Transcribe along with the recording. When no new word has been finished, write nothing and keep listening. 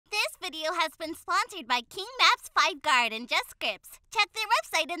video has been sponsored by King Maps 5 Guard and Just Scripts. Check their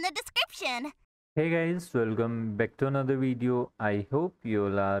website in the description. Hey guys, welcome back to another video. I hope you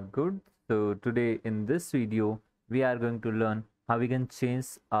all are good. So today in this video we are going to learn how we can change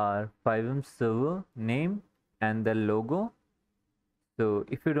our FiveM server name and the logo. So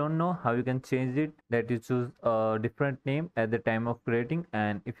if you don't know how you can change it, that you choose a different name at the time of creating,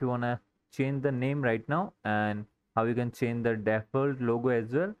 and if you want to change the name right now, and how you can change the default logo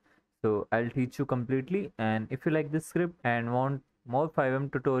as well. So I'll teach you completely, and if you like this script and want more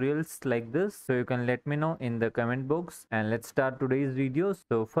FiveM tutorials like this, so you can let me know in the comment box, and let's start today's video.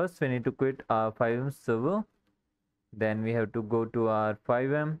 So first we need to quit our FiveM server, then we have to go to our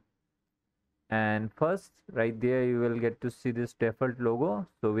FiveM, and first right there you will get to see this default logo.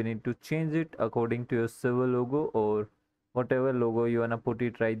 So we need to change it according to your server logo or whatever logo you wanna put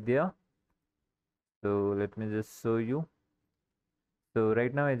it right there. So let me just show you. So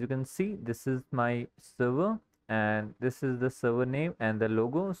right now, as you can see, this is my server and this is the server name and the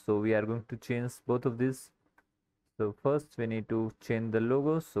logo. So we are going to change both of these. So first we need to change the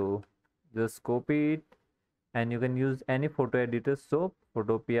logo. So just copy it, and you can use any photo editor soap,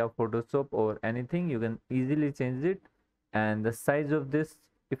 Photopea, Photoshop, or anything. You can easily change it. And the size of this,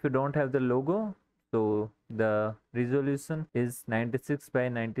 if you don't have the logo, so the resolution is 96 by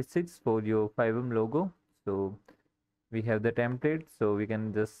 96 for your FiveM logo. So we have the template, so we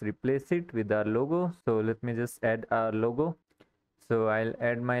can just replace it with our logo. So let me just add our logo. So I'll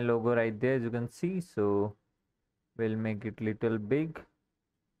add my logo right there, as you can see. So we'll make it little big,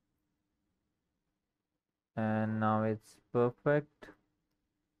 and now it's perfect.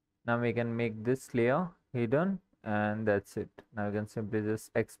 Now we can make this layer hidden, and that's it. Now we can simply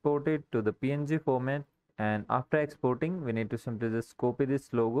just export it to the PNG format, and after exporting we need to simply just copy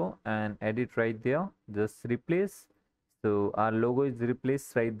this logo and add it right there. Just replace. So our logo is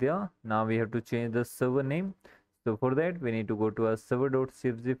replaced right there. Now we have to change the server name. So for that we need to go to our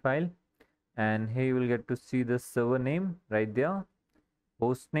server.cfg file, and here you will get to see the server name right there,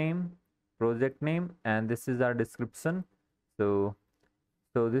 host name, project name, and this is our description. So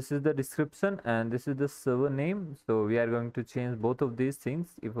this is the description and this is the server name. So we are going to change both of these things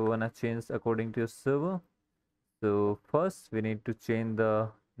if we want to change according to your server. So first we need to change the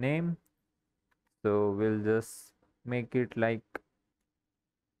name. So we'll just make it like,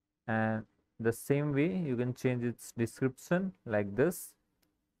 and the same way you can change its description like this.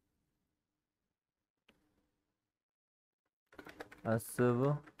 A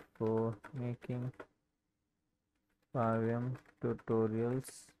server for making FiveM tutorials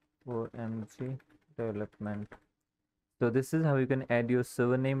for MG development. So this is how you can add your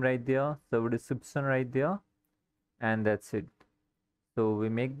server name right there, server description right there, and that's it. So we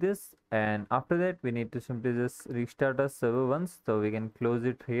make this, and after that we need to simply just restart our server once. So we can close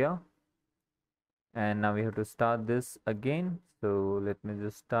it here, and now we have to start this again. So let me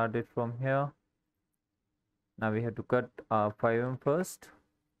just start it from here. Now we have to cut our FiveM first.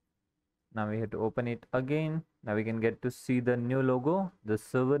 Now we have to open it again. Now we can get to see the new logo, the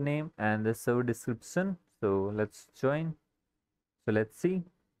server name, and the server description. So let's join. So let's see.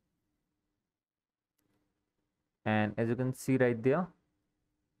 And as you can see right there,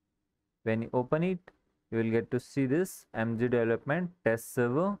 when you open it, you will get to see this MG development test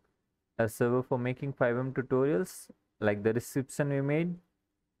server, a server for making FiveM tutorials, like the description we made.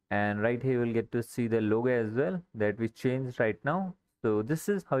 And right here you will get to see the logo as well that we changed right now. So this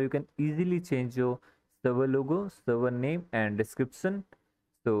is how you can easily change your server logo, server name, and description.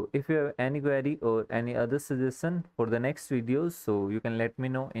 So if you have any query or any other suggestion for the next videos, so you can let me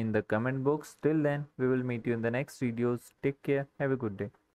know in the comment box. Till then, we will meet you in the next videos. Take care. Have a good day.